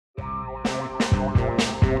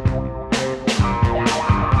This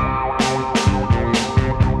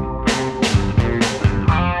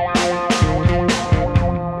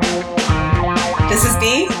is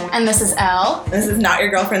B. And this is L. This is Not Your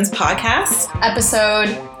Girlfriend's podcast. Episode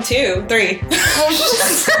 2, 3.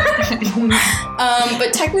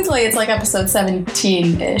 But technically it's like episode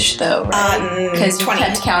 17-ish though, right? Because you 20.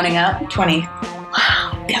 kept counting up. 20.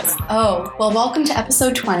 Wow. Yes. Oh, well, welcome to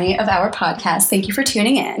episode 20 of our podcast. Thank you for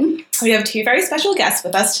tuning in. We have 2 very special guests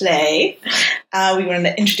with us today. We wanted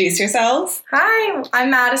to introduce yourselves. Hi, I'm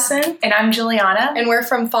Madison. And I'm Juliana. And we're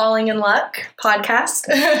from Falling in Luck podcast.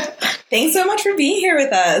 Thanks so much for being here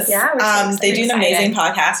with us. Yeah, we're so they do an amazing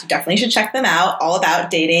podcast. You definitely should check them out. All about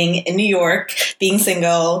dating in New York, being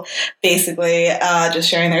single, basically just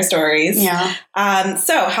sharing their stories. Yeah.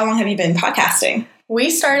 So how long have you been podcasting? We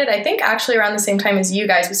started, I think, actually around the same time as you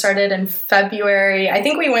guys. We started in February. I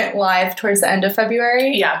think we went live towards the end of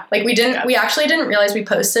February. Yeah. Like we actually didn't realize we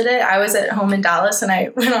posted it. I was at home in Dallas and I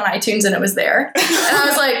went on iTunes and it was there. And I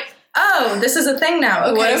was like, oh, this is a thing now.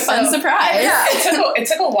 Okay, what a fun surprise. Yeah. It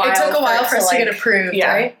took a while. It took a while for us to get approved,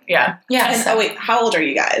 yeah, right? Yeah. Yeah. Oh, wait, how old are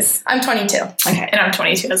you guys? I'm 22. Okay. And I'm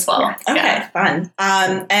 22 as well. Yeah. Okay, Yeah. fun.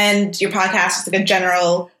 And your podcast is like a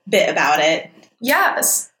general bit about it.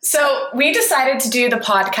 Yes. So we decided to do the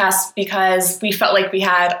podcast because we felt like we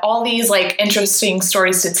had all these like interesting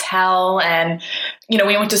stories to tell. And, you know,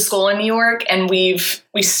 we went to school in New York and we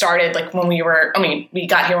started like when we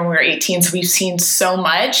got here when we were 18. So we've seen so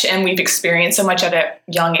much and we've experienced so much at a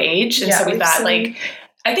young age. And so we thought like,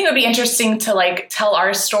 I think it would be interesting to like tell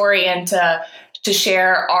our story and to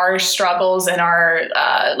share our struggles and our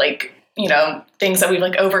things that we've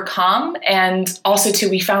like overcome. And also too,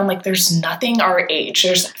 we found like there's nothing our age,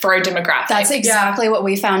 there's for our demographic. That's exactly what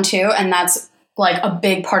we found too. And that's like a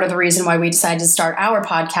big part of the reason why we decided to start our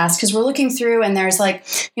podcast, because we're looking through and there's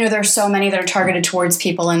like, you know, there's so many that are targeted towards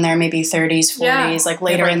people in their maybe 30s, 40s, like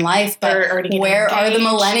later in life. But where are the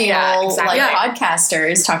millennial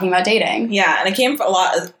podcasters talking about dating? Yeah, and it came from a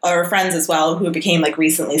lot of our friends as well who became like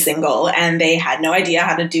recently single and they had no idea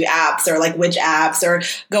how to do apps or like which apps or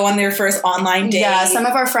go on their first online date. Yeah, some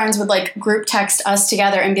of our friends would like group text us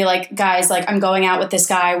together and be like, guys, like I'm going out with this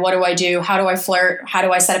guy. What do I do? How do I flirt? How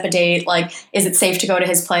do I set up a date? Like, is it safe to go to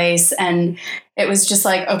his place? And it was just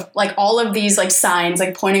like all of these like signs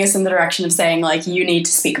like pointing us in the direction of saying like you need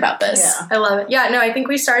to speak about this. Yeah, I love it. Yeah, no, I think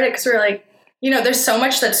we started because we were like, you know, there's so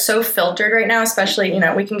much that's so filtered right now, especially, you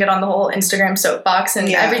know, we can get on the whole Instagram soapbox and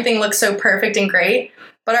everything looks so perfect and great.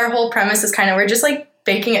 But our whole premise is kind of we're just like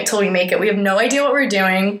faking it till we make it. We have no idea what we're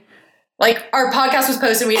doing. Like our podcast was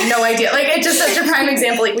posted, we had no idea. Like it's just such a prime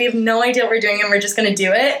example. Like we have no idea what we're doing and we're just going to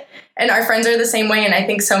do it. And our friends are the same way. And I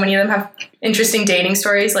think so many of them have interesting dating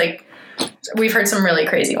stories. Like we've heard some really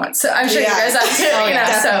crazy ones. So I'm sure you guys have too. Oh, you know,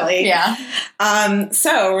 definitely. So,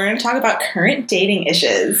 so we're going to talk about current dating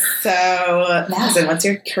issues. So Madison, what's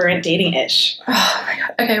your current dating ish? Oh my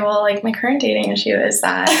God. Okay. Well, like my current dating issue is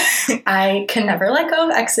that I can never let go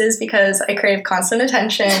of exes because I crave constant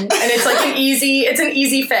attention and it's like an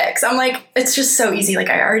easy fix. I'm like, it's just so easy. Like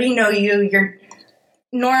I already know you, you're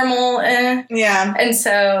normal. Yeah. And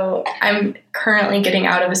so I'm currently getting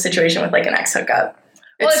out of a situation with like an ex hookup.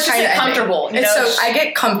 Well, it's kind of comfortable. You know? So I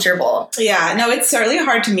get comfortable. Yeah. No, it's certainly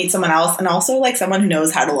hard to meet someone else and also like someone who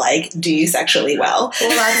knows how to like do you sexually well. Well,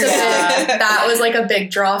 that was like a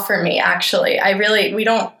big draw for me, actually. We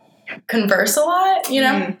don't converse a lot, you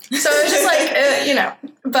know? So it's just like, you know,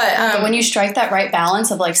 but when you strike that right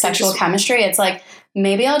balance of like sexual chemistry, it's like,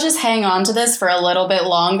 maybe I'll just hang on to this for a little bit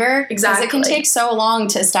longer. Exactly. Because it can take so long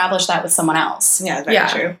to establish that with someone else. Yeah, very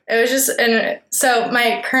true. It was just, and so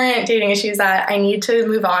my current dating issue is that I need to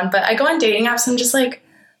move on, but I go on dating apps and I'm just like,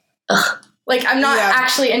 ugh. Like, I'm not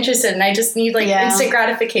actually interested and I just need like instant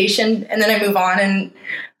gratification and then I move on and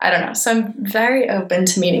I don't know. So I'm very open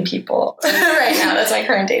to meeting people right now. That's my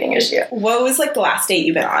current dating issue. What was like the last date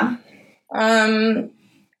you've been on?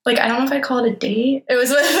 Like, I don't know if I'd call it a date. It was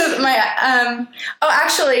with my,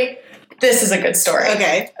 actually, this is a good story.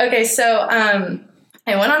 Okay, so I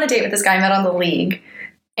went on a date with this guy I met on The League,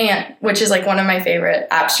 and which is like one of my favorite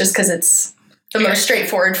apps just because it's the most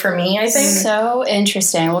straightforward for me, I think. So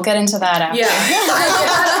interesting. We'll get into that after. Yeah,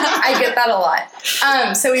 I get that a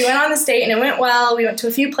lot. So we went on this date and it went well. We went to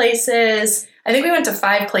a few places. I think we went to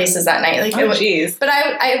 5 places that night. Like, jeez. But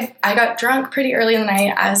I got drunk pretty early in the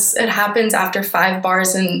night, as it happens after 5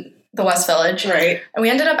 bars in the West Village. Right. And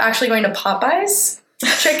we ended up actually going to Popeyes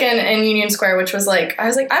Chicken in Union Square, which was like, I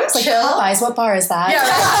was like, I'm chill. Popeyes, what bar is that? Yeah.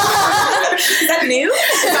 Right. Is that new?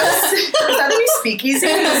 Is that a new speakeasy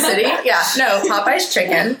in the city? Yeah. No, Popeyes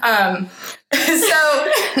Chicken.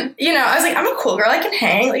 So, you know, I was like, I'm a cool girl. I can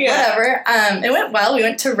hang, like, whatever. It went well. We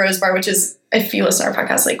went to Rose Bar, which is, if you listen to our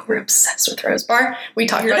podcast, like, we're obsessed with Rose Bar. We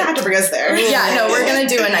talked You're about going to have to bring us there. Yeah, no, we're going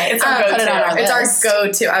to do a night. It's our go-to. It's our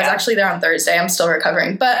go-to. I was actually there on Thursday. I'm still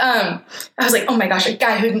recovering. But I was like, oh my gosh, a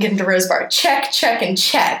guy who can get into Rose Bar. Check, and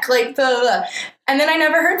check. Like, and then I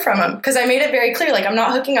never heard from him because I made it very clear, like, I'm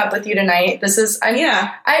not hooking up with you tonight. This is,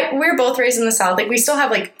 we're boboth raised in the South. Like, we still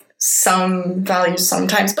have, like, some values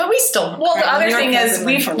sometimes, but we still. Well, the other thing is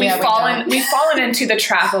we've fallen into the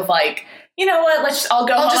trap of, like, you know what? I'll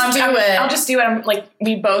go home. I'll just do it. I'm like,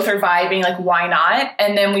 we both are vibing. Like, why not?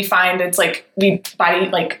 And then we find it's like it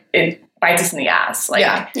bites us in the ass.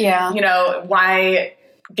 Like, you know, why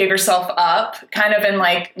give yourself up? Kind of, and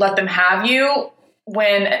like let them have you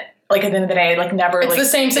when, like, at the end of the day, like, never. It's the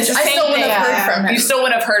same situation. I still wouldn't have heard from him. You still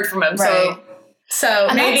wouldn't have heard from him. Right. So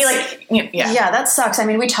maybe, like, that sucks. I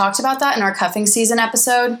mean, we talked about that in our cuffing season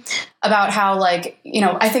episode about how, like, you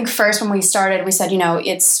know, I think first when we started, we said, you know,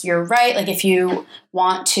 you're right. Like, if you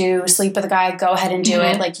want to sleep with a guy, go ahead and do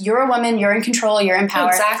it. Like, you're a woman, you're in control, you're in power.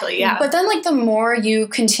 Exactly, yeah. But then, like, the more you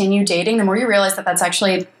continue dating, the more you realize that that's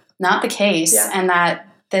actually not the case, and that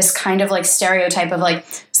this kind of, like, stereotype of, like,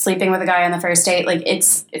 sleeping with a guy on the first date, like,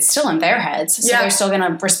 it's still in their heads. So they're still going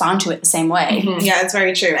to respond to it the same way. Mm-hmm. Yeah, it's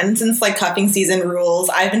very true. And since, like, cuffing season rules,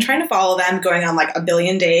 I've been trying to follow them, going on, like, a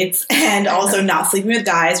billion dates, and also not sleeping with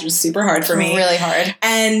guys, which is super hard for me. Really hard.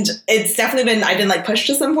 And it's definitely I've been, like, pushed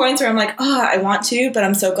to some points where I'm like, oh, I want to, but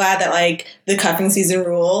I'm so glad that, like, the cuffing season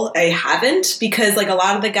rule, I haven't, because, like, a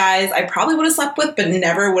lot of the guys I probably would have slept with, but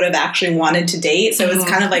never would have actually wanted to date. So it's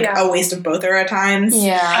kind of, like, a waste of both of our times.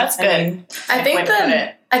 Yeah. That's good.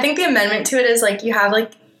 I think the amendment to it is, like, you have,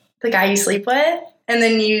 like, the guy you sleep with, and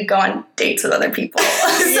then you go on dates with other people.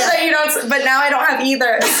 So that you don't, but now I don't have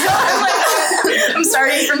either. So I'm like, I'm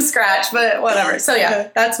starting from scratch, but whatever. So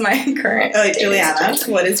that's my current. Juliana,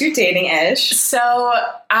 what is your dating ish? So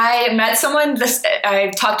I met someone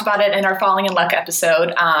I talked about it in our Falling in Luck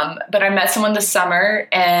episode, but I met someone this summer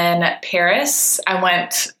in Paris. I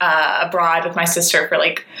went abroad with my sister for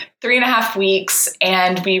like 3.5 weeks,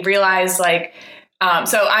 and we realized, like,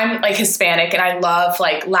 so I'm, like, Hispanic, and I love,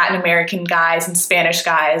 like, Latin American guys and Spanish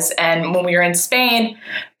guys. And when we were in Spain,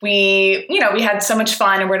 we had so much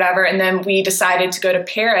fun and whatever. And then we decided to go to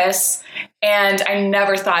Paris, and I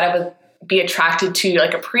never thought I would be attracted to,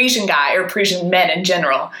 like, a Parisian guy or Parisian men in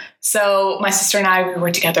general. So my sister and I, we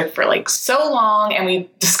were together for, like, so long, and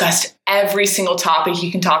we discussed every single topic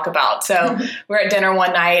you can talk about. So we were at dinner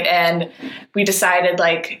one night, and we decided,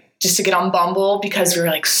 like, just to get on Bumble, because we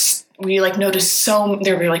noticed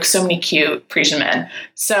there were, like, so many cute Parisian men.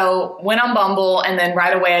 So went on Bumble, and then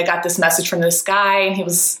right away I got this message from this guy, and he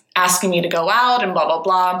was asking me to go out and blah, blah,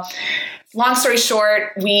 blah. Long story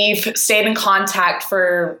short, we've stayed in contact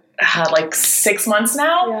for like 6 months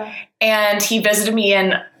now. Yeah. And he visited me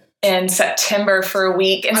in September for a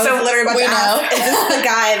week. And I was literally about to ask, is this the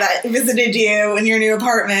guy that visited you in your new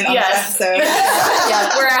apartment on that episode?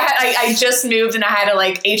 Where I just moved, and I had to,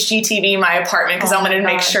 like, HGTV my apartment because I wanted to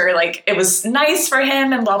make sure, like, it was nice for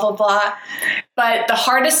him and blah, blah, blah. But the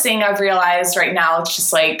hardest thing I've realized right now, it's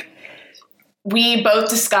just, like, we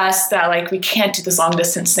both discussed that, like, we can't do this long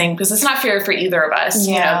distance thing because it's not fair for either of us,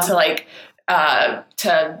 you know, to, like,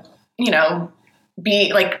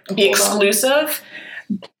 be exclusive.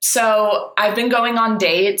 So I've been going on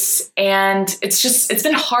dates, and it's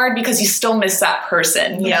been hard because you still miss that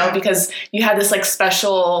person, you know, because you had this, like,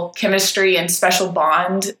 special chemistry and special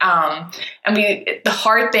bond. And the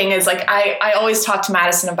hard thing is, like, I always talk to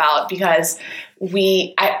Madison about, because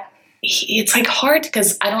it's, like, hard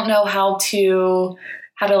because I don't know how to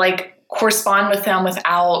like correspond with them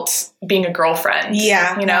without being a girlfriend.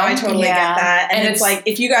 Yeah. You know? No, I totally get that. And it's like,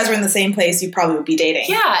 if you guys were in the same place, you probably would be dating.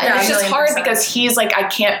 Yeah. And it's just hard because he's like,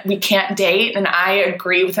 we can't date. And I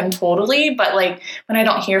agree with him totally. But, like, when I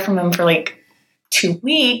don't hear from him for, like, 2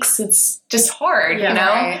 weeks, it's just hard, you know?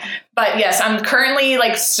 Right. But yes, I'm currently,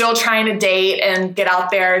 like, still trying to date and get out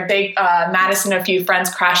there. Madison and a few friends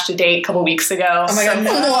crashed a date a couple weeks ago. Oh my God.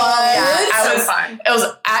 What? It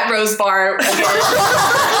was at Rose Bar.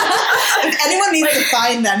 If anyone needs to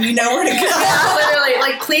find them, you know where to go. Yeah, literally.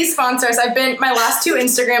 Like, please sponsor us. My last 2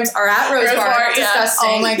 Instagrams are at Rose Bar. Disgusting.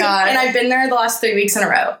 Oh my God. And I've been there the last 3 weeks in a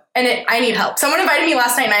row. And I need help. Someone invited me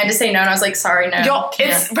last night, and I had to say no, and I was like, sorry, no.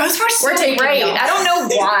 It's Rose Bar's so great. I don't know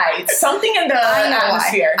why. It's something in the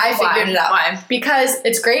atmosphere. I figured it out. Why? Because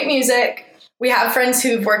it's great music. We have friends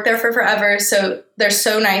who've worked there for forever, so they're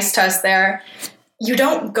so nice to us there. You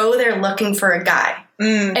don't go there looking for a guy.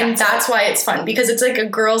 And that's why it's fun, because it's like a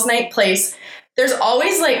girls' night place. There's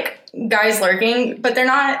always, like, guys lurking, but they're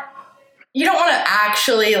not you don't want to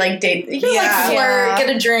actually like date. You can like flirt,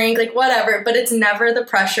 get a drink, like whatever. But it's never the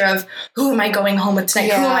pressure of who am I going home with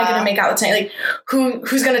tonight? Who am I going to make out with tonight? Like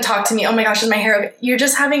who's going to talk to me? Oh my gosh, is my hair okay? You're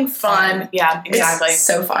just having fun. Yeah, exactly. It's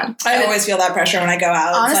so fun. I always feel that pressure when I go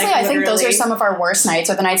out. Honestly, I think those are some of our worst nights.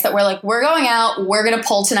 Are the nights that we're like, we're going out, we're going to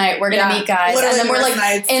pull tonight, we're going to meet guys, and then we're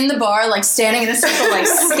like in the bar, like standing in a circle, like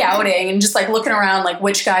scouting and just like looking around, like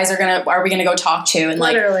which guys are we going to go talk to? And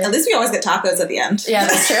like, at least we always get tacos at the end. Yeah,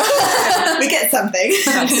 that's true. We get something.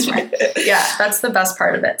 Yeah, that's the best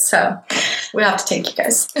part of it. So we have to take you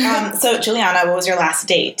guys. So Juliana, what was your last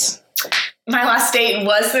date? My last date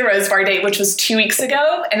was the Rose Bar date, which was 2 weeks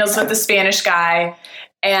ago, and it was with the Spanish guy.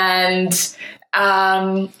 And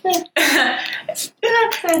I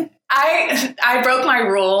broke my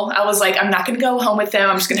rule. I was like, I'm not going to go home with him.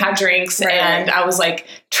 I'm just going to have drinks. Right. And I was like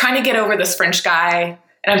trying to get over this French guy.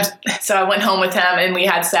 And so I went home with him and we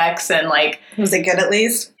had sex and like. Was it good at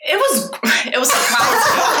least? It was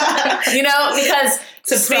surprising, you know, because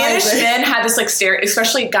Spanish men had this like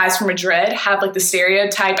especially guys from Madrid have like the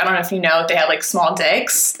stereotype. I don't know if you know, they have like small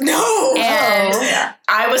dicks. No. And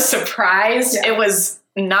I was surprised. Yeah. It was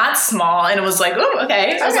not small, and it was like, oh,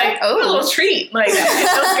 okay. I was like, oh, a little treat. Like, it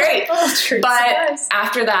was great. A little treat. But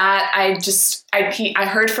after that, I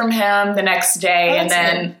heard from him the next day, and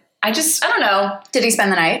then I don't know. Did he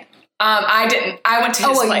spend the night? I didn't. I went to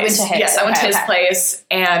his place. You went to his. Yes, I went to his place,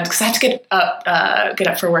 and because I had to get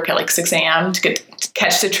up for work at like 6 a.m. to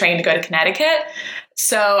catch the train to go to Connecticut.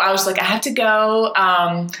 So I was like, I have to go,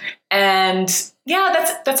 and yeah,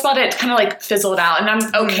 that's about it. Kind of like fizzled out, and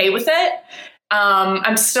I'm okay with it.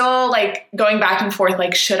 I'm still like going back and forth.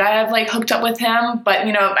 Like, should I have like hooked up with him? But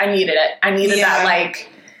you know, I needed it. I needed that like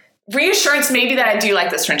reassurance, maybe that I do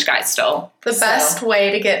like this French guy still. The best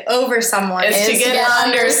way to get over someone is to get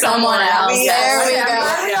under someone else. There we go.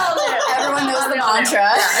 Everyone knows the mantra.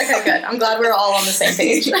 Yeah, okay, good. I'm glad we're all on the same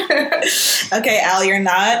page. Okay, Al, you're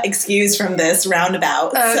not excused from this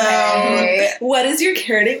roundabout. Okay. So, what is your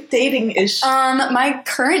current dating issue? My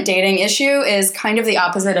current dating issue is kind of the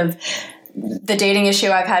opposite of the dating issue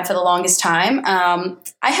I've had for the longest time.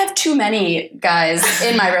 I have too many guys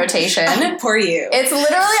in my rotation. Oh, poor you. It's literally,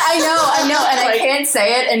 I know, and I can't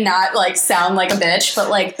say it and not like sound like a bitch, but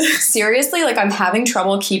like seriously, like I'm having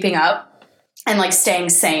trouble keeping up and like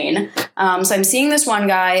staying sane. So I'm seeing this one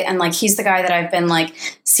guy, and like he's the guy that I've been like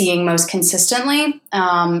seeing most consistently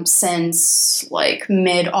since like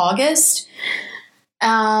mid-August.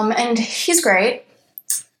 And he's great.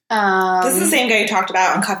 This is the same guy you talked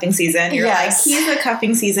about on cuffing season. You're like, he's a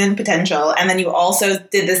cuffing season potential. And then you also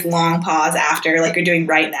did this long pause after, like you're doing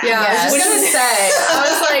right now. Yeah, I was just going to say. I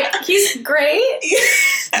was like, he's great.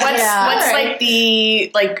 What's like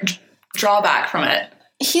the like drawback from it?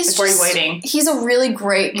 Before you're waiting. He's a really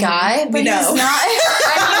great guy, but he's not.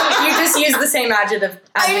 I mean, you just use the same adjective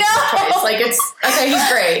choice. Like it's, okay,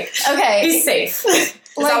 he's great. Okay. He's safe.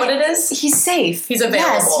 Is that what it is? He's safe. He's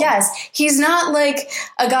available. Yes. He's not like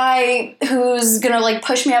a guy who's gonna like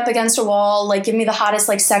push me up against a wall, like give me the hottest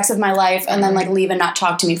like sex of my life, and then like leave and not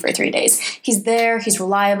talk to me for 3 days. He's there. He's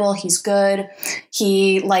reliable. He's good.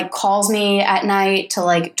 He like calls me at night to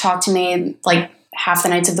like talk to me like half the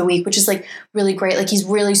nights of the week, which is like really great. Like he's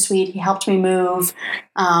really sweet. He helped me move.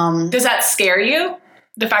 Does that scare you?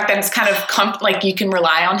 The fact that it's kind of like you can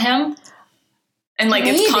rely on him and like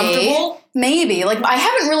it's comfortable? Maybe. Like, I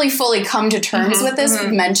haven't really fully come to terms with this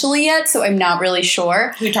mentally yet, so I'm not really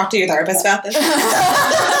sure. You talked to your therapist about this? Not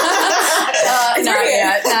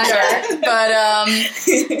yet. But,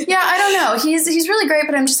 yeah, I don't know. He's really great,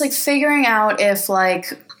 but I'm just, like, figuring out if,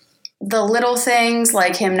 like, the little things,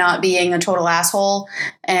 like him not being a total asshole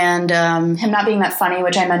and him not being that funny,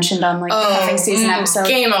 which I mentioned on, like, the cuffing season episode.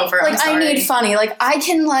 Game over. Like, I need funny. Like, I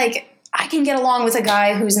can get along with a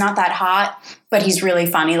guy who's not that hot, but he's really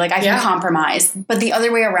funny. Like, I can compromise. But the other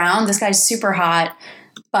way around, this guy's super hot,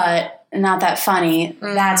 but not that funny.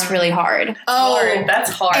 That's really hard. That's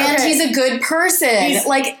hard. And he's a good person.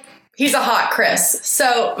 He's a hot Chris.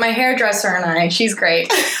 So my hairdresser and I, she's great.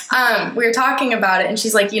 We were talking about it, and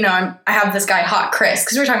she's like, I have this guy, hot Chris,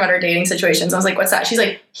 because we were talking about our dating situations. I was like, what's that? She's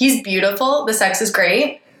like, he's beautiful. The sex is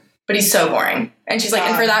great, but he's so boring. And she's like,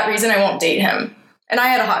 and for that reason, I won't date him. And I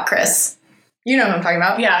had a hot Chris. You know who I'm talking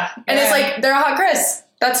about. Yeah. And it's like, they're a hot Chris.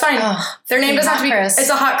 That's fine. Their name doesn't have to be Chris. It's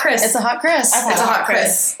a hot Chris. It's a hot Chris. It's a hot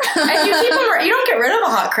Chris. And you keep them, you don't get rid of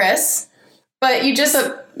a hot Chris, but you just...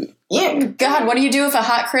 God, what do you do if a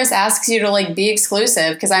hot Chris asks you to, like, be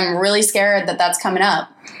exclusive? Because I'm really scared that that's coming up.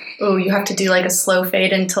 Oh, you have to do, like, a slow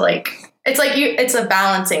fade into, like... It's like it's a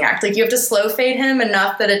balancing act. Like, you have to slow fade him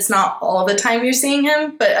enough that it's not all the time you're seeing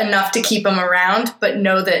him, but enough to keep him around, but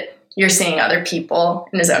know that you're seeing other people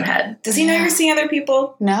in his own head. Does he know you're seeing other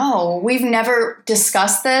people? No, we've never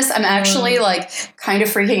discussed this. I'm actually like kind of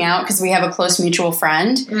freaking out because we have a close mutual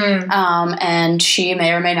friend, and she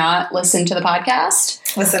may or may not listen to the podcast.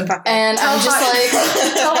 Listen, fuck it. And I'm just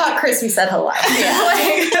like, tell Hot Chris we said hello.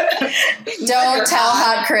 don't tell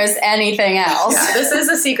Hot Chris anything else. Yeah, this is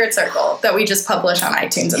a secret circle that we just publish on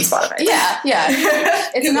iTunes and Spotify. Yeah.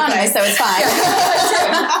 It's anonymous, so it's fine.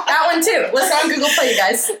 That one too. Listen on Google Play, you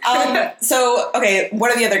guys. Okay,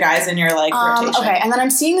 what are the other guys in your like rotation? Okay, and then I'm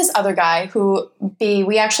seeing this other guy who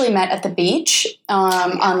we actually met at the beach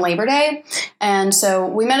on Labor Day, and so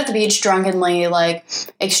we met at the beach drunkenly, like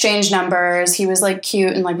exchanged numbers. He was like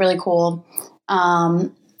cute and like really cool.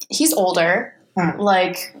 He's older,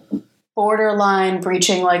 like borderline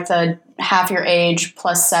breaching like the half your age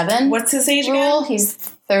plus 7. What's his age rule? again? He's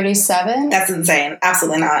 37. That's insane.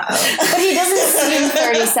 Absolutely not. But he doesn't seem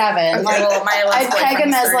 37. Okay, like, well, my last I'd peg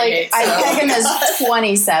him as like 38, so. I'd peg him as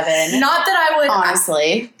 27. Not that I would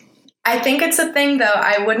honestly. I think it's a thing though.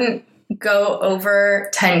 I wouldn't go over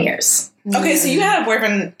 10 years. Okay, so you had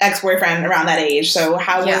a ex-boyfriend around that age. So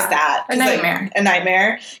how was that? A nightmare. Like, a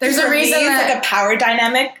nightmare. There's a reason it's that like a power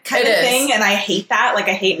dynamic kind of thing, and I hate that. Like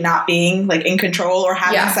I hate not being like in control or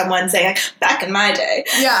having someone say like, back in my day.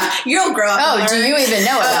 Yeah, you don't grow up. Oh, do you even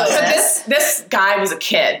know about this? This guy was a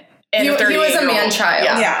kid. He was a man-child.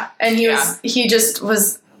 Yeah. And he just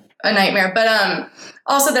was a nightmare. But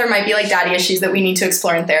also there might be like daddy issues that we need to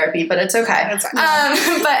explore in therapy, but it's okay. That's fine.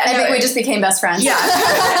 But I think we just became best friends. Yeah.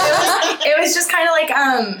 it was just kind of like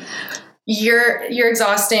you're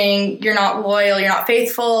exhausting, you're not loyal, you're not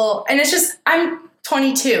faithful, and it's just I'm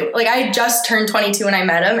 22. Like I just turned 22 when I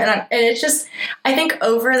met him, and it's just I think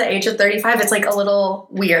over the age of 35 it's like a little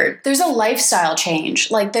weird. There's a lifestyle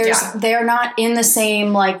change. Like they're not in the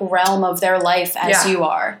same like realm of their life as you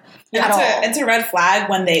are. Yeah, it's a red flag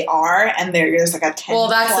when they are, and there's like a 10. Well,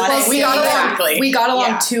 that's the thing. We got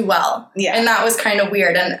along too well. Yeah. And that was kind of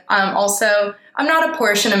weird. And also, I'm not a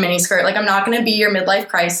Porsche in a miniskirt. Like, I'm not going to be your midlife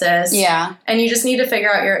crisis. Yeah. And you just need to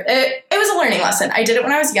figure out it was a learning lesson. I did it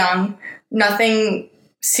when I was young. Nothing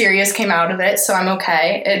serious came out of it, so I'm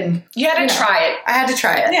okay. You had to try it. I had to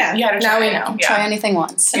try it. Yeah. You had to now try we it. know. Yeah. Try anything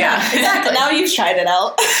once. Yeah. Exactly. Now you've tried it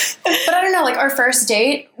out. But I don't know, like our first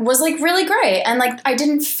date was like really great. And like I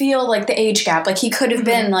didn't feel like the age gap. Like he could have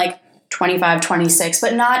been like 25, 26,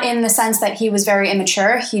 but not in the sense that he was very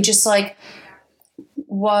immature. He just like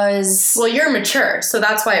was... Well, you're mature, so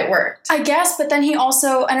that's why it worked. I guess, but then he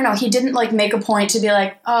also, I don't know, he didn't like make a point to be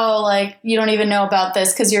like, oh, like you don't even know about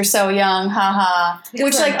this because you're so young, haha.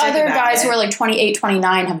 Which like other guys who are like 28,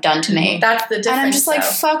 29 have done to me. That's the difference. And I'm just like,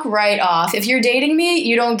 fuck right off. If you're dating me,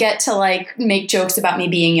 you don't get to like make jokes about me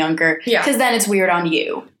being younger. Yeah. Because then it's weird on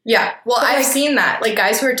you. Yeah. Well, I've seen that. Like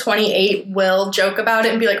guys who are 28 will joke about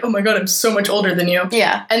it and be like, oh my God, I'm so much older than you.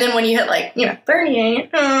 Yeah. And then when you hit like,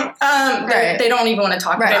 38, they don't even want to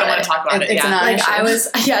talk about it. They don't want to talk about it. It's a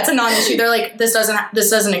non-issue. It's a non-issue. They're like, this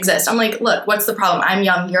doesn't exist. I'm like, look, what's the problem? I'm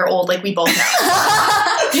young, you're old, like we both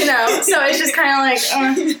know. So it's just kind of like,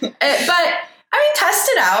 but I mean, test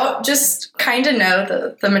it out. Just kind of know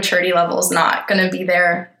the maturity level is not going to be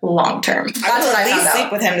there long term. That's what I found out.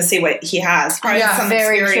 Sleep with him to see what he has. Probably some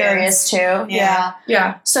very experience. curious too.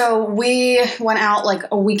 Yeah. So we went out like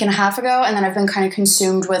a week and a half ago, and then I've been kind of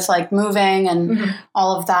consumed with like moving and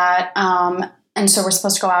all of that. And so we're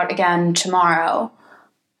supposed to go out again tomorrow.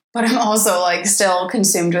 But I'm also like still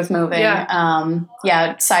consumed with moving.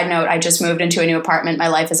 Yeah. Side note, I just moved into a new apartment. My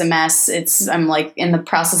life is a mess. I'm like in the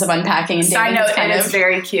process of unpacking and Side note, it is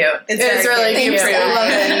very cute. It's really cute. I love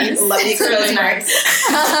it. Love It's really nice.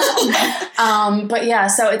 But yeah,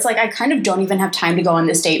 so it's like I kind of don't even have time to go on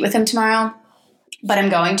this date with him tomorrow. But I'm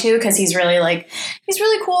going to because he's really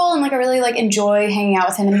cool and like I really like enjoy hanging out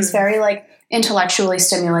with him, and he's very like intellectually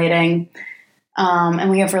stimulating. And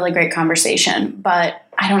we have really great conversation, but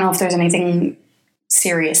I don't know if there's anything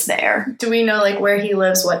serious there. Do we know like where he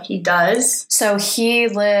lives, what he does? So he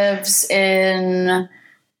lives in,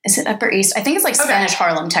 is it Upper East? I think it's like Spanish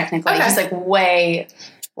Harlem technically. He's like way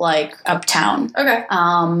like uptown. Okay.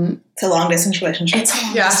 It's a long distance relationship.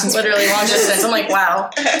 It's literally long distance. I'm like,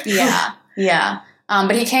 wow. Yeah.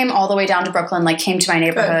 But he came all the way down to Brooklyn, like came to my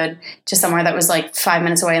neighborhood to somewhere that was like 5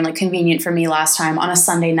 minutes away and like convenient for me last time on a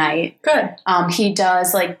Sunday night. Good. He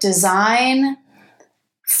does like design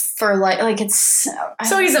for like it's...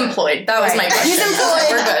 So he's employed. That was my question. He's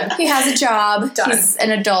employed. We're good. He has a job. Done. He's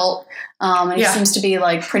an adult. And he seems to be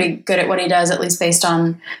like pretty good at what he does, at least based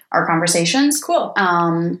on our conversations. Cool.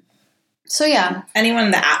 So yeah. Anyone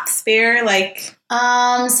in the app sphere, like...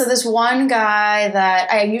 So there's one guy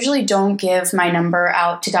that I usually don't give my number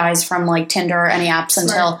out to guys from like Tinder or any apps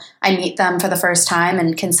until I meet them for the first time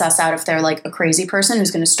and can suss out if they're like a crazy person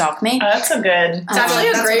who's going to stalk me. Oh, that's a good. It's actually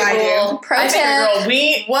a great rule. Pro tip.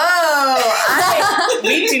 We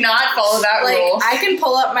do not follow that rule. I can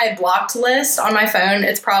pull up my blocked list on my phone.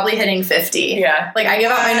 It's probably hitting 50. Yeah. Like I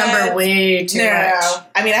give out my number way too much.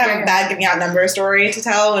 I mean, I have a bad giving out number story to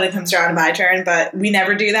tell when it comes around to my turn, but we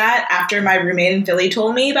never do that. After my roommate in Philly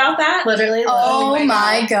told me about that. Literally. Oh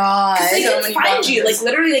my god. They can find you. Like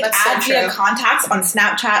literally like add you contacts on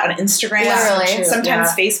Snapchat, on Instagram. Literally. Sometimes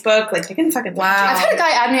Facebook. Like they can fucking find you. I've had a guy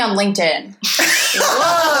add me on LinkedIn.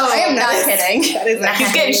 Whoa. I am not kidding. That is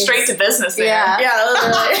He's getting straight to business there.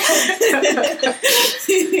 Literally.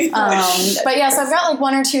 But yes, I've got like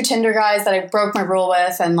one or two Tinder guys that I broke my rule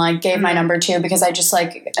with and like gave my number to because I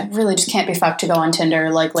really just can't be fucked to go on Tinder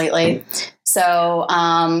like lately. So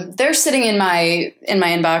they're sitting in my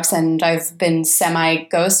inbox and I've been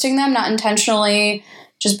semi-ghosting them, not intentionally,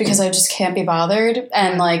 just because I just can't be bothered.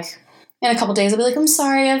 And like in a couple days I'll be like, I'm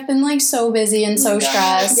sorry, I've been like so busy and so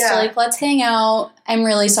stressed. Yeah. Like let's hang out. I'm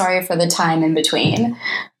really sorry for the time in between.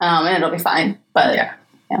 And it'll be fine. But yeah,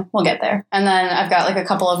 we'll get there. And then I've got like a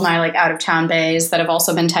couple of my like out of town bays that have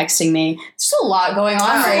also been texting me. There's just a lot going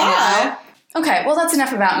on right now. Okay, well, that's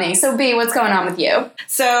enough about me. So, B, what's going on with you?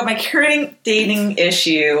 So, my current dating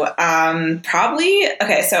issue,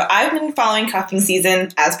 okay, so I've been following cuffing season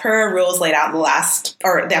as per rules laid out in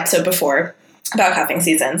the episode before about cuffing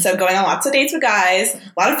season. So, going on lots of dates with guys, a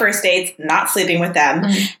lot of first dates, not sleeping with them.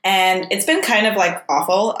 And it's been kind of like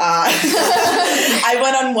awful. I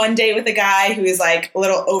went on one date with a guy who was like a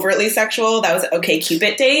little overtly sexual. That was an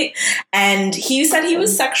OkCupid date. And he said he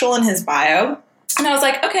was sexual in his bio. And I was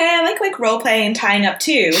like, okay, I like role playing and tying up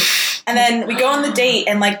too. And then we go on the date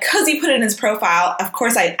and like, cause he put it in his profile, of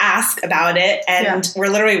course I ask about it and we're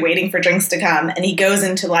literally waiting for drinks to come. And he goes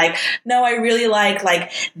into like, no, I really like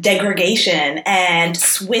degradation and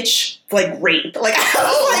switch like rape. Like,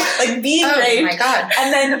 like being raped. Oh my God.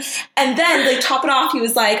 And then like top it off, he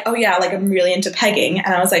was like, oh yeah, like I'm really into pegging.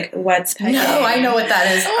 And I was like, what's pegging? No, I know what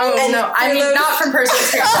that is. I mean, not from personal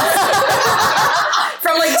experience.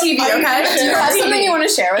 From like TV, okay? Do you have something you want to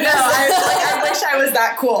share with us? No, I wish I was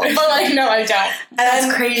that cool. But like, no, I don't. And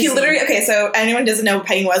that's crazy. He literally, okay, so anyone doesn't know what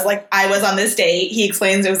pegging was, like I was on this date. He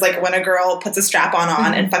explains it was like when a girl puts a strap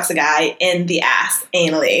on and fucks a guy in the ass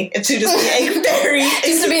anally. To just be like very...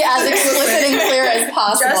 Just to be as explicit and clear as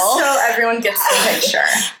possible. Just so everyone gets the picture.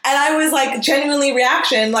 And I was like, genuinely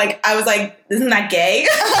reaction, like I was like, isn't that gay?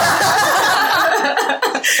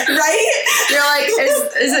 Right? You're like,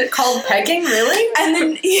 is it called pegging, really? And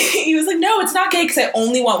then he was like, no, it's not gay because I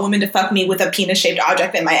only want women to fuck me with a penis-shaped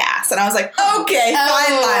object in my ass. And I was like, okay,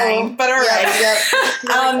 fine line, but all right. Yep.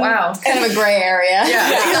 Wow. It's kind of a gray area.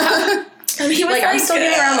 Yeah. And he was like I'm still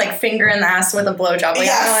getting around like finger in the ass with a blowjob. Like,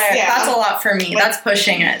 that's a lot for me. Like, that's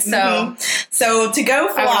pushing it. So, so to go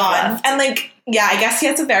full on, and like, yeah, I guess he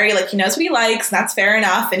has a very like he knows what he likes, and that's fair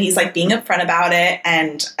enough. And he's like being upfront about it.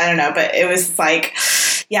 And I don't know, but it was like,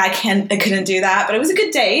 yeah, I couldn't do that. But it was a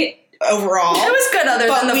good date overall. It was good, other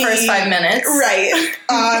than the first 5 minutes, right?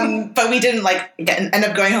 But we didn't like end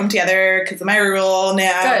up going home together because of my rule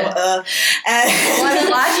now. Good. Well, I'm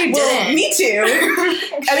glad you didn't. Me too.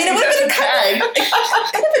 I mean, it would have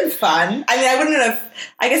been fun. I mean, I wouldn't have.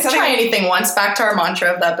 I guess try anything once. Back to our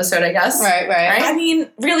mantra of the episode, I guess. Right. I mean,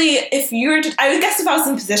 really, if you were, I guess if I was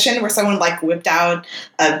in a position where someone like whipped out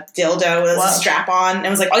a dildo with a strap on and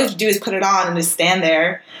was like, all you have to do is put it on and just stand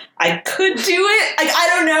there, I could do it. Like, I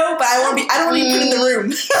don't know, but I don't want to be put in the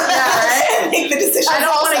room. And make the decision. I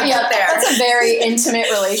don't want to be up there. That's a very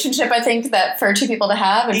intimate relationship, I think, that for two people to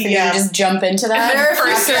have, and for you to just jump into that. There are a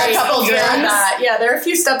couple drinks. Yeah, there are a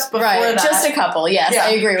few steps before that. Just a couple, yes.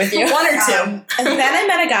 I agree with you. One or two. And then I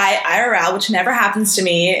met a guy, IRL, which never happens to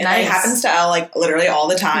me. And it happens to Elle, like, literally all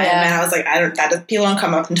the time. Yeah. And I was like, people don't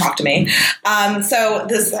come up and talk to me. So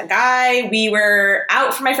this guy, we were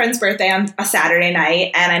out for my friend's birthday on a Saturday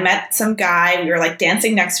night, and I met some guy. We were like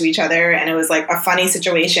dancing next to each other, and it was like a funny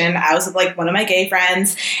situation. I was with like one of my gay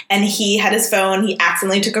friends, and he had his phone. He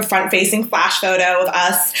accidentally took a front-facing flash photo of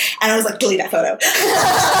us, and I was like, delete that photo.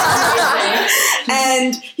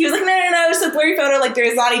 And he was like, no, it's a blurry photo. Like,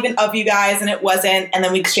 there's not even of you guys, and it wasn't. And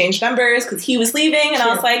then we exchanged numbers because he was leaving, and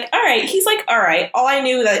I was like, all right. He's like, all right. All I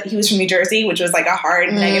knew that he was from New Jersey, which was like a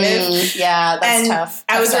hard negative. Yeah, that's tough.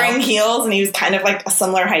 I was wearing heels, and he was kind of like a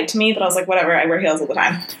similar height to me, but I was like, whatever. I wear heels all the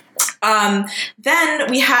time. Then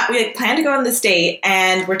we like planned to go on this date,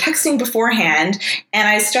 and we're texting beforehand, and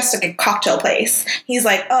I suggested like a cocktail place. He's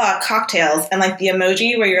like, "Oh, cocktails," and like the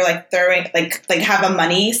emoji where you're like throwing like have a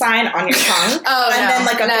money sign on your tongue, then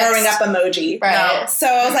like a throwing up emoji. Right. So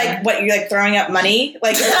I was like, "What? You're like throwing up money,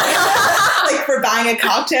 like like for buying a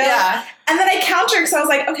cocktail?" Yeah. And then I countered because I was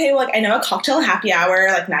like, okay, well, like I know a cocktail happy hour,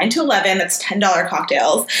 like 9 to 11, that's $10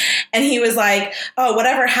 cocktails. And he was like, oh,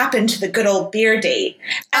 whatever happened to the good old beer date?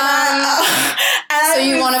 So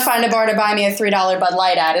you want to find a bar to buy me a $3 Bud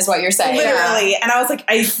Light at, is what you're saying. Literally. And I was like,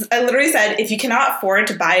 I literally said, if you cannot afford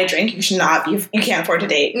to buy a drink, you should not, you can't afford to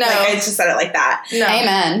date. No. Like, I just said it like that. No.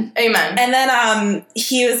 Amen. And then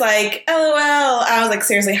he was like, LOL. I was like,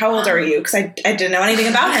 seriously, how old are you? Because I didn't know anything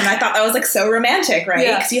about him. I thought that was like so romantic, right?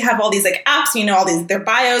 Because you have all these like apps, you know, all these their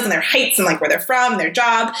bios and their heights and like where they're from, their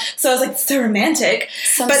job. So I was like, so romantic.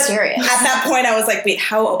 So but serious. At that point, I was like, wait,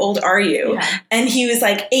 how old are you? Yeah. And he was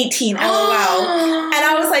like 18, LOL. And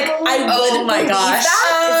I was like, I would believe that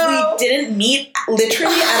if we didn't meet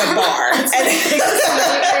literally at a bar. And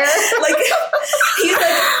like, he's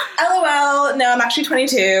like, LOL, no, I'm actually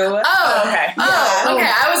 22. Oh, okay. Oh,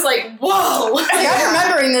 okay. I was like, whoa. I'm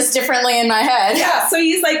remembering this differently in my head. Yeah, so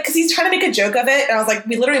he's like, because he's trying to make a joke of it, and I was like,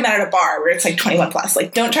 we literally met at a bar where it's like 21 plus.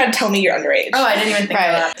 Like, don't try to tell me you're underage. Oh, I didn't even think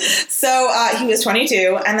of that. So he was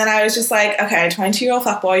 22, and then I was just like, okay, 22-year-old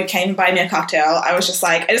fuckboy, you can't even buy me a cocktail. I was just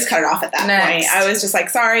like, I just cut it off at that point. I was just like,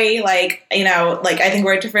 sorry, like, you know, like, I think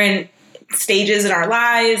we're at different stages in our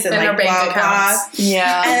lives and like our bank blah accounts. Blah.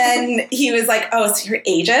 Yeah. And then he was like, oh, so you're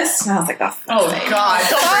ageist? And I was like, oh God.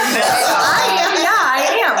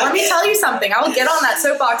 I am. Let me tell you something. I will get on that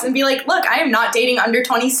soapbox and be like, look, I am not dating under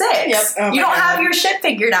 26. Yep. Oh you don't have your shit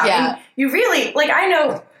figured out. Yeah. And you really, like, I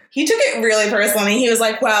know. He took it really personally. He was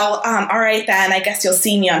like, well, all right then, I guess you'll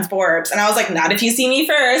see me on Forbes. And I was like, not if you see me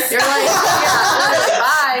first. You're like,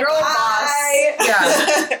 bye. Girl boss.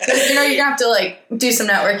 Yeah. You know, you're going to have to, like, do some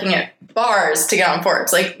networking at bars to get on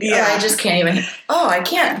Forbes. Like, I just can't even. Oh, I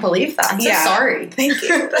can't believe that. I'm so sorry. Thank you.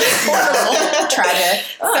 Tragic.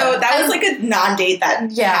 So that was like a non-date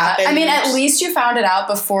that happened. I mean, at least you found it out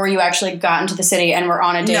before you actually got into the city and were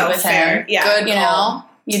on a date with him. Yeah. Good you call. Know?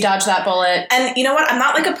 You dodged that bullet. And you know what? I'm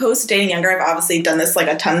not like opposed to dating younger. I've obviously done this like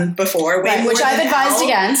a ton before. Which I've advised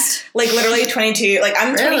against. Like literally 22. Like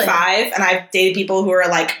I'm 25 and I've dated people who are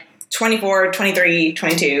like 24, 23,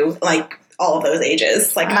 22. Like all of those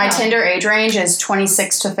ages. Like my Tinder age range is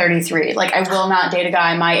 26 to 33. Like I will not date a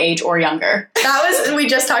guy my age or younger. We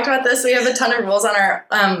just talked about this. We have a ton of rules on our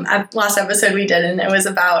last episode we did, and it was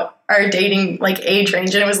about our dating like age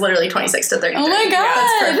range, and it was literally 26 to 33. Oh my god,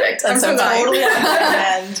 that's perfect. That's so totally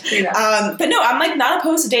on but no, I'm like not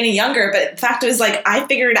opposed to dating younger. But the fact is, like, I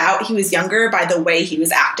figured out he was younger by the way he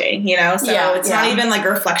was acting. You know, so it's not even like a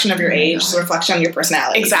reflection of your age; it's a reflection on your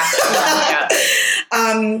personality. Exactly.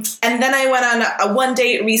 And then I went on a one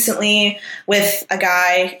date recently with a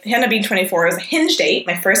guy. He ended up being 24. It was a Hinge date,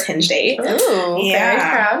 my first Hinge date. Ooh, very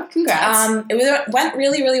proud. Congrats. It went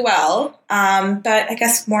really, really well. But I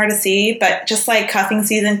guess more to see. But just like cuffing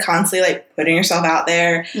season, constantly like putting yourself out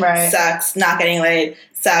there sucks. Not getting laid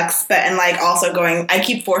sucks. But and like also I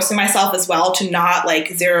keep forcing myself as well to not like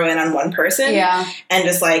zero in on one person. Yeah. And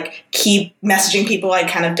just like keep messaging people I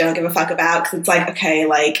kind of don't give a fuck about, because it's like, okay,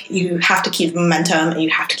 like you have to keep momentum and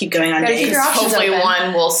you have to keep going on dates. Hopefully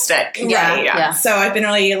one will stick. Yeah. So I've been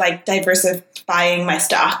really like diversifying my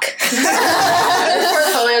stock. The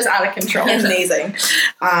portfolio's out of control. It's amazing.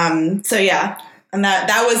 So yeah. And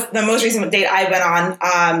that was the most recent date I went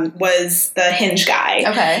on was the Hinge guy.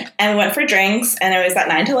 Okay. And we went for drinks, and it was that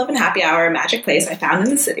 9 to 11 happy hour magic place I found in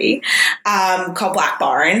the city Okay, called Black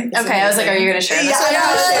Barn. I was like, are you going to share this?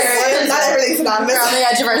 Yeah, not everything's anonymous. We're on the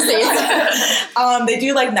edge of our seats. They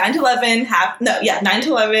do like 9 to 11 9 to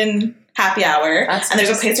 11 happy hour. And there's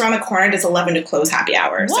a place around the corner that's 11 to close happy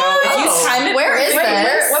hour. Whoa. So if you time it where is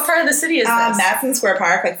this? What part of the city is this? Madison Square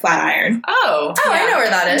Park, like Flatiron. Oh, I know where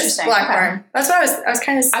that is. Interesting. Black Barn. That's what I was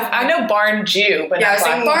kind of. I know Barn Jew, but I was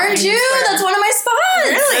thinking Barn Jew. That's one of my spots.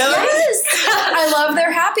 Really? Yes. I love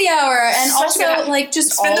their happy hour, and also like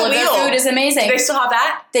just all of their food is amazing. Do they still have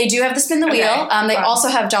that? They do have the spin the wheel. They also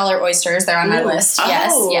have dollar oysters. They're on my list.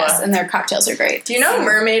 Yes, and their cocktails are great. Do you know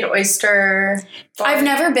Mermaid Oyster? I've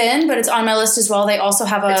never been, but it's on my list as well. They also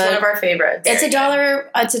have It's one of our favorites. It's a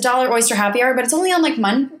dollar oyster happy hour, but it's only on like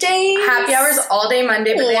Mondays. Happy hours all day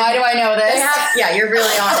Monday. But why do I know this? You're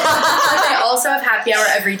really on it. But they also have happy hour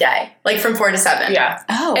every day, like from 4 to 7. Yeah.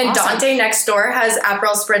 Oh, and awesome. Dante next door has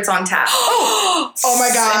Aperol Spritz on tap. Oh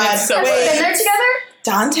my god! And it's so Been there together?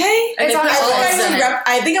 Dante? It's on my list.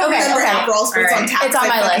 I think I remember Aperol Spritz on tap. It's on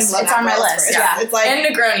my list. It's on my list. Yeah. It's like, and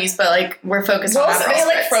Negronis, but like we're focused on Aperol Spritz. They had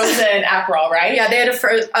like frozen Aperol, right? Yeah, they had a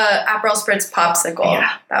Aperol Spritz popsicle.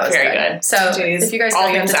 Yeah, that was very good. So if you guys go,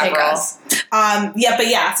 you have to take us.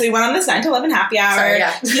 So we went on this 9 to 11 happy hour. Sorry,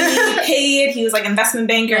 yeah. He paid. He was like investment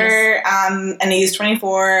banker, and he was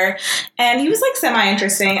 24, and he was like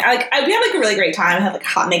semi-interesting. We had like a really great time. I had like a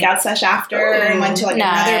hot makeout sesh after, and went to like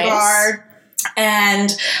another bar.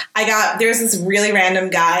 And there's this really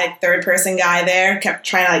random guy, like third person guy there, kept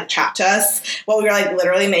trying to like chat to us while we were like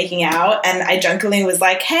literally making out. And I drunkenly was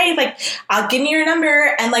like, hey, like, I'll give you your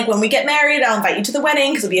number. And like, when we get married, I'll invite you to the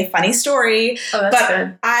wedding because it'll be a funny story. Oh, that's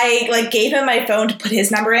good. I like gave him my phone to put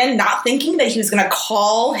his number in, not thinking that he was going to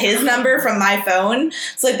call his number from my phone.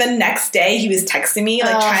 So like the next day he was texting me,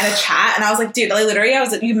 like trying to chat. And I was like, dude, like literally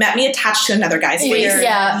you met me attached to another guy's face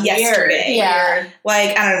yesterday. Yeah.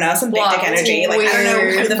 Like, I don't know, some big dick energy. Like, I don't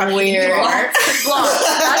know who the fuck you are. Blocked. That's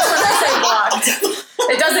when I say blocked.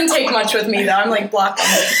 It doesn't take much with me, though. I'm like, blocked.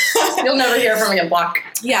 You'll never hear from me again. Block.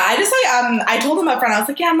 Yeah, I just like, I told him up front, I was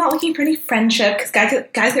like, yeah, I'm not looking for any friendship, because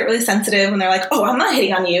guys get really sensitive when they're like, oh, I'm not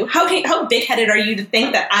hitting on you. How big-headed are you to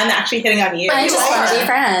think that I'm actually hitting on you? I just want to be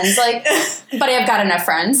friends. Like, but I've got enough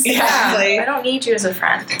friends. Exactly. I don't need you as a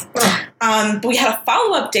friend. But we had a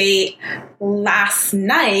follow-up date last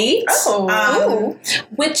night,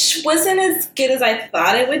 which wasn't as good as I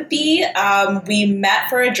thought it would be. We met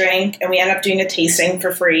for a drink, and we ended up doing a tasting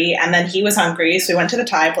for free, and then he was hungry, so we went to the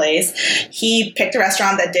Thai place. He picked a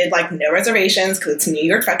restaurant that did, like, no reservations, because it's New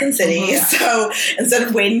York fucking City, so instead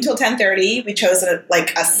of waiting until 10:30, we chose, a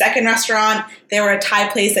second restaurant. They were a Thai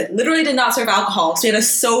place that literally did not serve alcohol, so we had a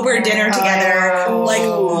sober dinner together, the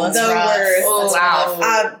worst. Oh,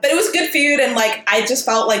 wow. But it was good food, and, like, I just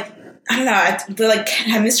felt like, I don't know, the like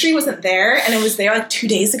chemistry wasn't there, and it was there like 2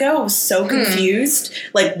 days ago. I was so confused,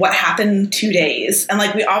 like what happened in 2 days, and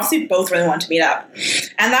like we obviously both really wanted to meet up.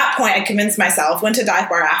 At that point, I convinced myself, went to dive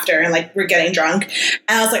bar after, and like we're getting drunk,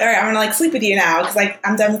 and I was like, all right, I'm gonna like sleep with you now because like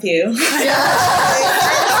I'm done with you.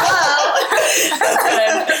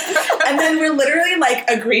 And then we're literally like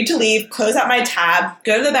agreed to leave, close out my tab,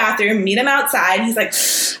 go to the bathroom, meet him outside. He's like,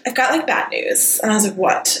 I've got like bad news. And I was like,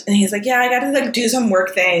 what? And he's like, yeah, I got to like do some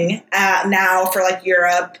work thing now for like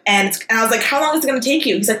Europe. And I was like, how long is it going to take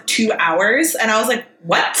you? He's like 2 hours. And I was like,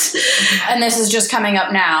 what? And this is just coming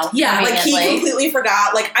up now. Yeah, like he completely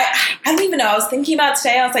forgot. Like I don't even know. I was thinking about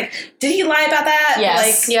today. I was like, did he lie about that?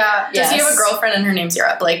 Yes. Like, yeah. Does he have a girlfriend and her name's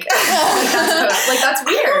Europe? Like, that's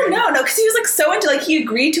weird. I don't know. No, because he was like so into like he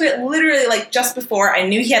agreed to it literally like just before. I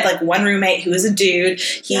knew he had like one roommate who was a dude.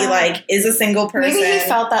 He like is a single person. Maybe he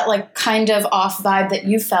felt that like kind of off vibe that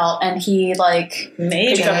you felt, and he like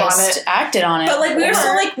maybe acted on it. But like we were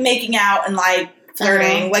still like making out and like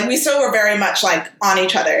flirting. Like we still were very much like on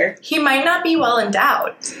each other. He might not be well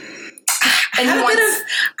endowed. And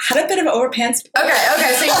had a bit of overpants.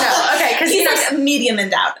 Okay, so you know. Okay, because he's like medium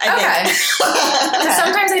endowed, I think.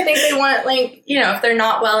 Sometimes I think they want, like, you know, if they're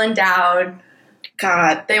not well endowed,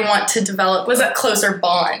 God, they want to develop a closer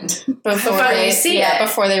bond before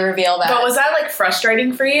they reveal that. But was that like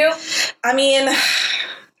frustrating for you? I mean,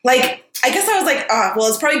 like, I guess I was like, oh, well,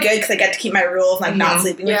 it's probably good because I get to keep my rule of like not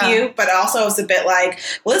sleeping with you. But also, I was a bit like,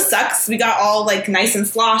 well, this sucks. We got all like nice and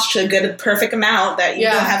sloshed to a good, perfect amount that you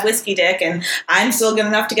don't have whiskey dick, and I'm still good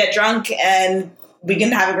enough to get drunk and we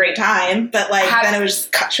can have a great time. But like, then it was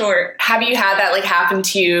just cut short. Have you had that like happen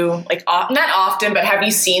to you? Like, not often, but have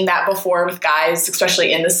you seen that before with guys,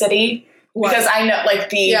 especially in the city? What? Because I know, like,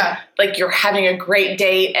 like, you're having a great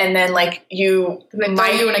date, and then, like, they throw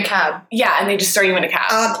you in a cab. Yeah, and they just throw you in a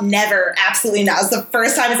cab. Never. Absolutely not. It's the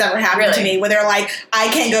first time it's ever happened to me, where they're like, I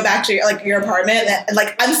can't go back to your apartment, and,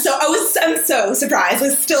 like, I'm so surprised.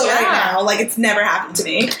 It's still right now. Like, it's never happened to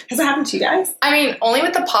me. Has it happened to you guys? I mean, only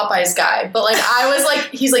with the Popeyes guy, but, like, I was like,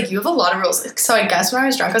 he's like, you have a lot of rules. So I guess when I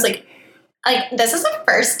was drunk, I was like, this is the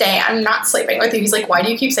first day I'm not sleeping with you. He's like, why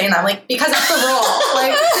do you keep saying that? I'm like, because that's the rule.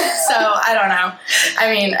 Like, so I don't know.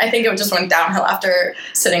 I mean, I think it just went downhill after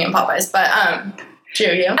sitting in Popeyes. But, you?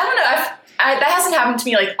 I don't know. That hasn't happened to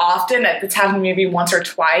me, like, often. It's happened maybe once or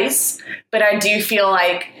twice. But I do feel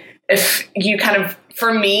like if you kind of,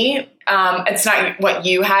 for me, it's not what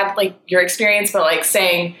you had, like, your experience, but, like,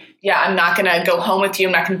 saying, yeah, I'm not going to go home with you.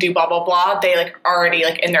 I'm not going to do blah, blah, blah. They, like, already,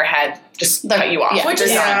 like, in their head just cut you off. Yeah, which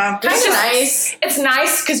is kind of nice. It's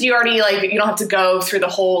nice because you already, like, you don't have to go through the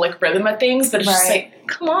whole, like, rhythm of things, but it's just like,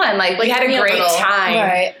 come on, like we had a great time.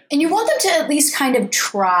 Right. And you want them to at least kind of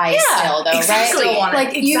try still, though, exactly. right?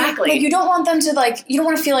 Like, you don't want them to, like, you don't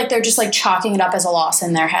want to feel like they're just, like, chalking it up as a loss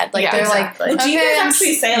in their head. Like, they're like, well, do you guys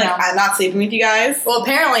actually say, like, I'm not sleeping with you guys? Well,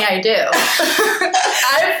 apparently I do.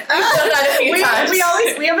 I've done that a few times.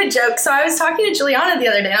 We have a joke. So I was talking to Juliana the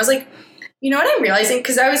other day, and I was like, you know what I'm realizing?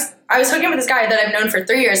 Because I was hooking up with this guy that I've known for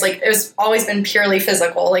 3 years. Like, it was always been purely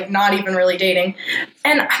physical, like, not even really dating.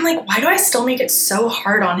 And I'm like, why do I still make it so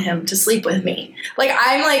hard on him to sleep with me? Like,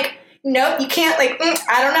 I'm like, nope, you can't, like,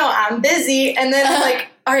 I don't know, I'm busy. And then I'm like,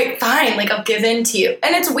 all right, fine, like, I'll give in to you.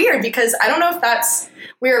 And it's weird because I don't know if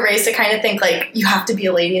we were raised to kind of think, like, you have to be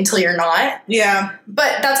a lady until you're not. Yeah.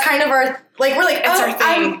 But that's kind of our, like, we're like, it's our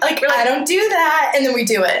thing. I don't do that. And then we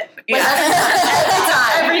do it. Like,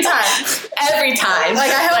 every time.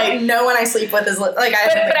 Like, I hope no one I sleep with is like, but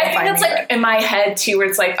I think that's like in my head too, where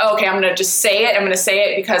it's like, oh, okay, I'm gonna just say it. I'm gonna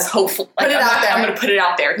say it because hopefully, like, I'm gonna put it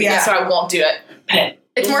out there, so I won't do it. But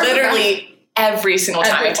it's more literally every single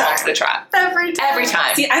time I talk to the trap. Every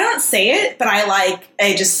time. See, I don't say it, but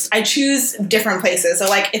I choose different places. So,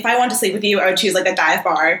 like, if I want to sleep with you, I would choose, like, a dive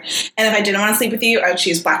bar. And if I didn't want to sleep with you, I would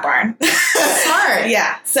choose Black Barn. Smart.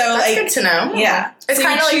 Yeah. So, that's like, good to know. Yeah. It's so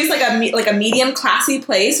kind of choose, like a medium classy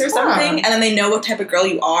place or something, and then they know what type of girl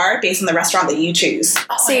you are based on the restaurant that you choose.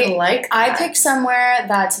 Oh, see, I pick somewhere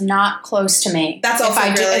that's not close to me. That's also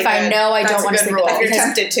really good. If I know I don't want to sleep with them. If you're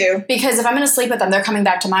tempted to. Because if I'm going to sleep with them, they're coming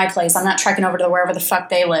back to my place. I'm not trekking over to wherever the fuck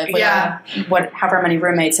they live. With however many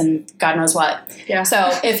roommates and God knows what. Yeah. So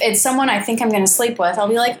if it's someone I think I'm going to sleep with, I'll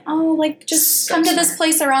be like, oh, like, just come to this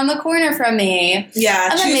place around the corner from me.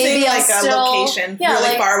 Yeah. And choosing maybe like a location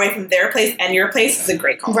really far away from their place and your place is a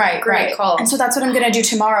great call. Right. Great call. And so that's what I'm going to do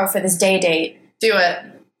tomorrow for this day date. Do it.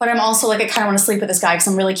 But I'm also like, I kind of want to sleep with this guy because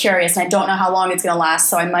I'm really curious and I don't know how long it's going to last,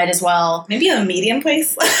 so I might as well. Maybe a medium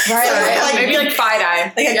place. Right. Like, maybe like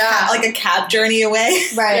Fide-Eye. Like a cab journey away.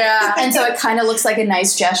 Right. Yeah. And so it kind of looks like a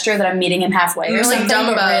nice gesture that I'm meeting him halfway or something.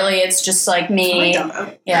 Dumbo. But really, it's just like me.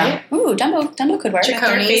 Dumbo. Yeah. Right? Ooh, Dumbo could work.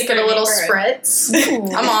 Chaconi's, get a little spritz.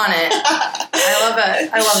 I'm on it.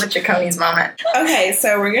 I love a Chaconi's moment. Okay,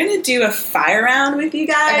 so we're going to do a fire round with you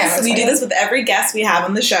guys. Okay, we do this with every guest we have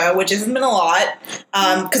on the show, which hasn't been a lot.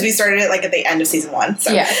 Because we started it like at the end of season 1.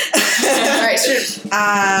 So. Yeah. All right, shoot.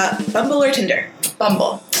 Bumble or Tinder?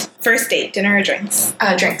 Bumble. First date, dinner or drinks?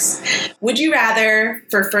 Drinks. Would you rather,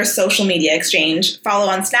 for first social media exchange, follow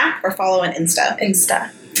on Snap or follow on Insta? Insta.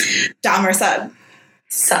 Dom or sub?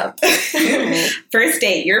 Sub. First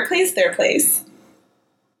date, your place, their place?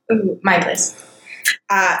 Ooh, my place.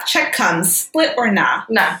 Check comes, split or nah?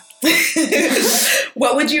 Nah.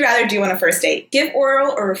 What would you rather do on a first date? Give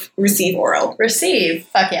oral or receive oral? Receive.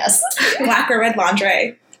 Fuck yes. Black or red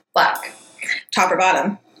lingerie? Black. Top or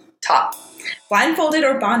bottom? Top. Blindfolded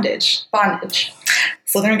or bondage? Bondage.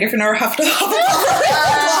 Slytherin, Gryffindor, Hufflepuff?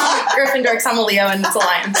 Gryffindor, because I'm a Leo and it's a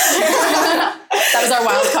lion. That was our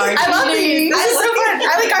wild card. I love these. This is so fun.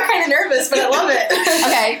 I got kind of nervous, but I love it.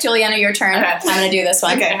 Okay, Juliana, your turn. Okay. I'm going to do this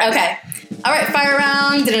one. Okay. All right, fire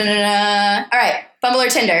round. Da-da-da-da. All right, Bumble or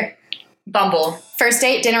Tinder? Bumble. First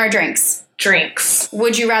date, dinner or drinks? Drinks.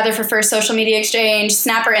 Would you rather for first social media exchange,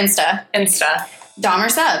 Snap or Insta? Insta. Dom or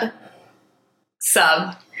sub?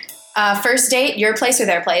 Sub. First date, your place or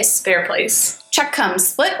their place? Their place. Check comes,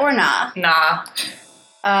 split or nah? Nah.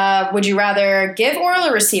 Would you rather give oral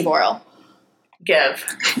or receive oral? Give.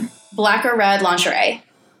 Black or red lingerie?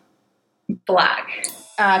 Black.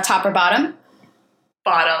 Top or bottom?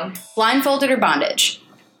 Bottom. Blindfolded or bondage?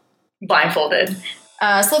 Blindfolded.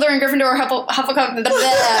 Slytherin, Gryffindor, Hufflepuff.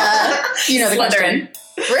 You know the Slytherin. question.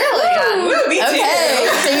 Really? Yeah. Woo, me too. Okay.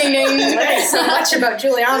 Ding, ding, ding. Learning so much about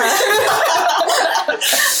Juliana.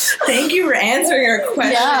 Thank you for answering our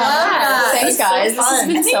question. Yeah. Thanks, guys. This has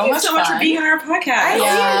been so much fun. Thank you so much for being on our podcast. I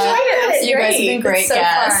enjoyed it. You guys have been great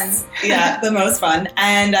guests. Yeah, the most fun.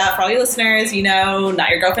 And for all you listeners, you know,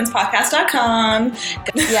 notyourgirlfriendspodcast.com.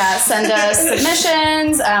 Yeah, send us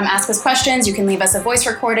submissions, ask us questions. You can leave us a voice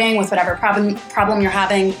recording with whatever problem you're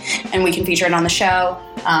having, and we can feature it on the show.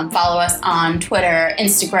 Follow us on Twitter,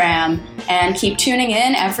 Instagram, and keep tuning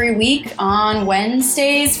in every week on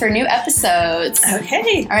Wednesdays for new episodes.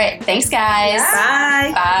 Okay. All right. Thanks, guys.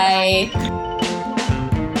 Yeah. Bye. Bye.